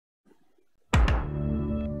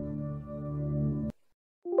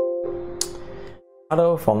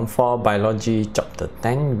Hello, Form 4 Biology Chapter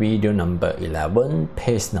 10, video number 11,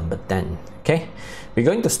 page number 10. Okay, we're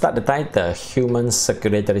going to start the title Human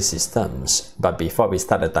Circulatory Systems. But before we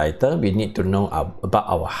start the title, we need to know about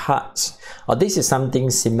our hearts. This is something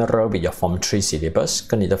similar with your Form 3 syllabus,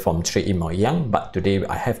 跟你的 Form 3一模一样 but today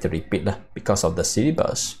I have to repeat because of the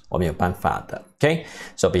syllabus. 我没有办法的 Okay,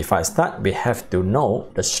 so before I start, we have to know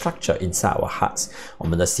the structure inside our hearts. 我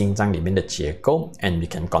们的心脏里面的结构 and we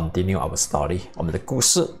can continue our story. 我们的故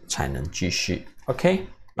事才能继续 Okay,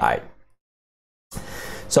 right.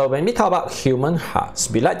 So when we talk about human hearts,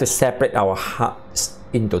 we like to separate our hearts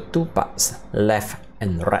into two parts, left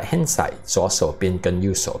and right hand side, 左手边跟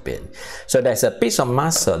右手边. So there's a piece of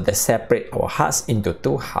muscle that separate our hearts into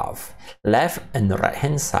two halves, left and right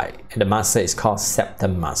hand side. And the muscle is called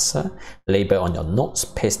septum muscle. Label on your notes,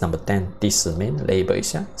 page number 10. 第4面 label 一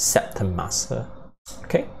下 septum muscle.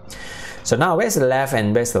 Okay. So now where's the left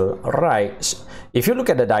and where's the right? If you look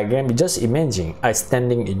at the diagram, you just imagine I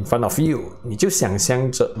standing in front of you. 你就想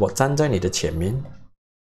象着我站在你的前面。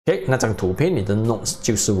Okay, 那张图片你的 notes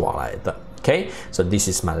就是我来的。Okay, so this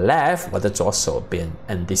is my left, 我的左手边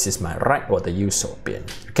and this is my right, 我的右手边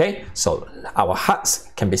Okay, so our hearts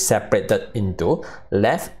can be separated into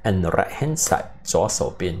left and right hand side, 左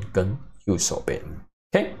手边跟右手边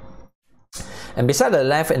Okay, and beside the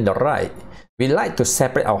left and the right, we like to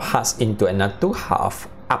separate our hearts into another two halves,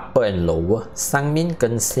 upper and lower, 上面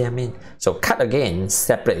跟下面 So cut again,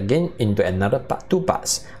 separate again into another two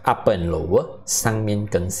parts, upper and lower, 上面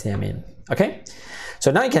跟下面 Okay, so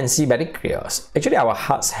now you can see very clear. Actually, our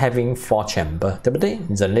hearts having 4 chambers, 对不对？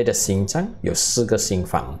人类的心脏有4个心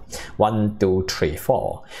房 1, 2, 3,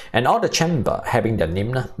 4 and all the chamber having the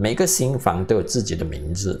name 呢，每个心房都有自己的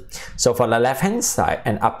名字 So for the left hand side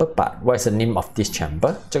and upper part, what is the name of this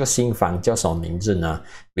chamber? 这个心房叫什么名字呢？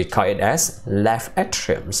 We call it as left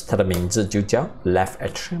atriums. 它的名字就叫 left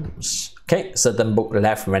atriums. Okay, certain book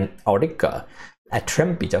left ventricle.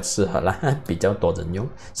 Atrium 比较适合啦，比较多人用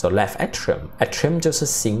So left atrium, atrium 就是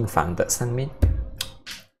心房的上面，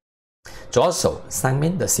左手上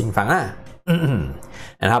面的心房啊。And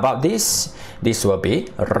how about this? This will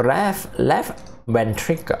be left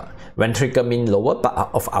ventricle. Ventricle means lower part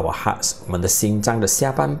of our hearts. 我们的心脏的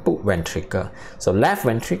下半部 ventricle. So left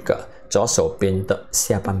ventricle, 左手边的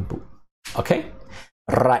下半部。Okay?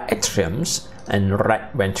 Right atriums and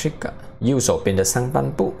right ventricle. 右手边的上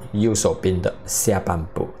半部，右手边的下半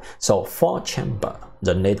部。So 4 chamber,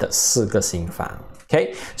 人类的4个心房。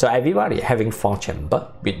Okay, so everybody having 4 chamber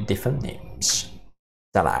with different names.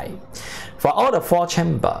 再来 For all the 4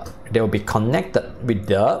 chamber, they will be connected with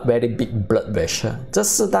the very big blood vessel. 这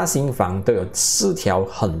4大心房都有4条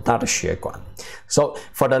很大的血管。So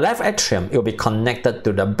for the left atrium, it will be connected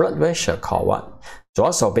to the blood vessel called what? 左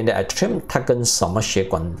手边的 atrium 它跟什么血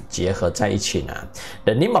管结合在一起呢？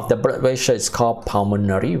 The name of the blood vessel is called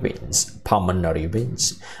pulmonary veins. Pulmonary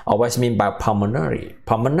veins. Always mean by pulmonary.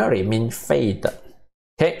 Pulmonary mean 肺的。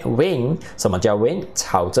Okay, vein 什么叫 vein?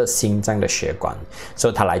 朝着心脏的血管，所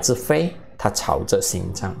以它来自肺，它朝着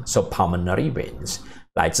心脏。So pulmonary veins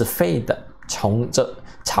来自肺的，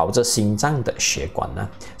朝着心脏的血管呢。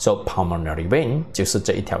So pulmonary vein 就是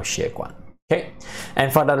这一条血管。Okay,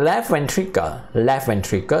 and for the left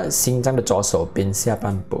ventricle, 心脏的左手边下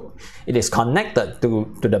半部 it is connected to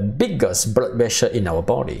the biggest blood vessel in our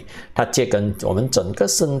body. 它接跟我们整个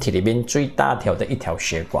身体里面最大条的一条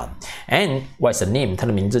血管。And what's the name? 它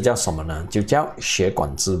的名字叫什么呢？就叫血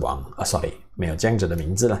管之王。Sorry, 没有这样子的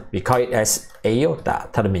名字了。We call it as aorta.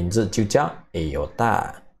 它的名字就叫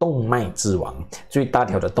aorta. 动脉之王，最大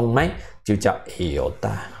条的动脉就叫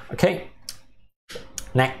aorta. Okay,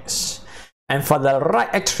 next. And for the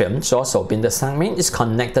right atrium, 左手边的上面 is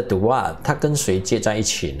connected to what? 它跟谁接在一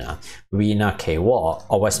起呢？ Vena cava,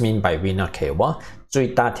 always mean by vena cava, 最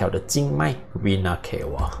大条的静脉 vena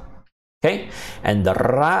cava. Okay, and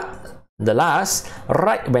the last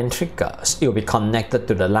right ventricle, it will be connected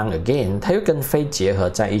to the lung again. 它又跟肺结合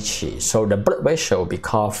在一起 So the blood vessel will be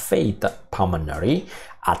called 肺的 pulmonary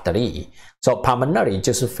artery. So pulmonary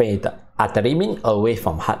就是肺的 artery mean away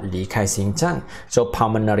from heart 离开心脏 So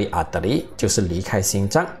pulmonary artery 就是离开心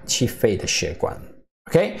脏去肺的血管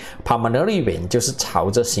Okay, pulmonary vein 就是朝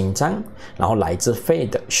着心脏然后来自肺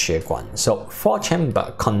的血管 So 4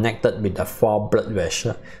 chamber connected with the 4 blood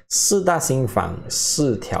vessel 4大心房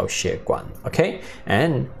4条血管 Okay,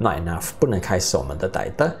 and not enough 不能开始我们的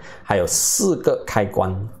title还有4个开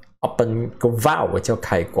关Open valve 叫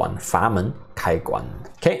开关，阀门开关。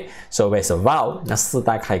Okay, so where's a valve? 那4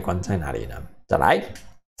大开关在哪里呢？再来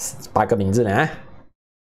，8个名字呢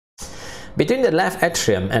between the left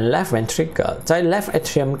atrium and left ventricle， 在 left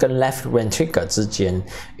atrium 跟 left ventricle 之间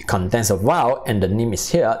 ，it contains a valve and the name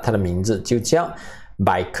is here， 它的名字就叫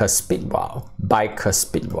bicuspid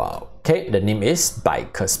valve，bicuspid valve。Okay，the name is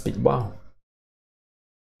bicuspid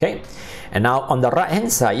valve。Okay, and now on the right hand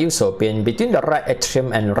side， 右手边 between the right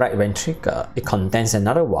atrium and right ventricle， it contains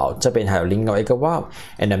another valve， 这边还有另外一个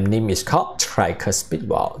valve，and the name is called tricuspid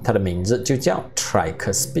valve， 它的名字就叫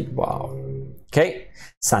tricuspid valve。Okay，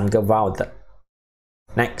 三个 valve 的。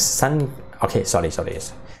Next，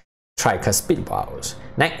 tricuspid valves.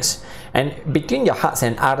 Next, and between your heart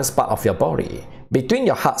and other part of your body. Between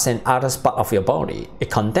your heart and other part of your body, it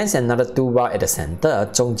contains another two valves at the center.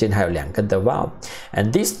 中间还有两个的 valve,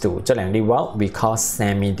 and these two 这两粒 valve we call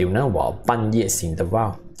semilunar valve 半叶形的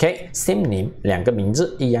valve. Okay, same name 两个名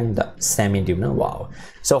字一样的 semilunar valve.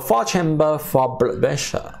 So 4 chamber, 4 blood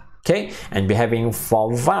vessel. Okay, and we having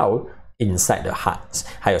 4 valve inside the heart.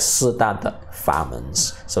 还有4大的阀门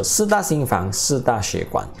 ，so 4大心房、4大血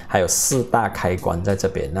管，还有4大开关在这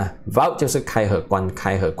边呢。valve 就是开合关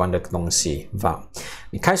的东西 valve。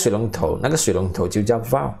你开水龙头，那个水龙头就叫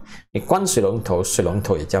valve。你关水龙头，水龙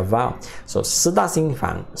头也叫 valve。so 4大心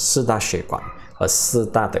房、4大血管和4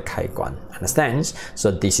大的开关 ，understands?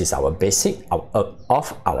 So this is our basic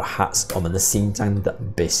of our hearts， 我们的心脏的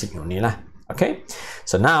basic unit 啦。Okay,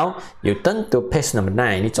 so now you turn to page number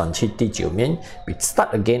 9， 你转去第9面 ，we start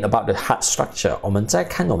again about the heart structure。我们再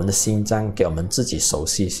看我们的心脏，给我们自己熟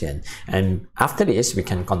悉先。And after this, we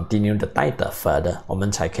can continue the title further。我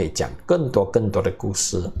们才可以讲更多的故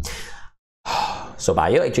事。So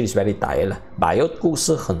bio actually is very tired 了 ，bio 故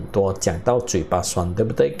事很多，讲到嘴巴酸，对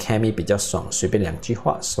不对 ？Chemi 比较爽，随便2句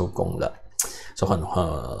话收工了，所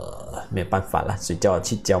以没有办法了，谁叫我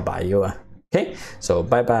去教 bio 啊？Okay, so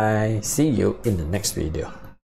bye bye. See you in the next video.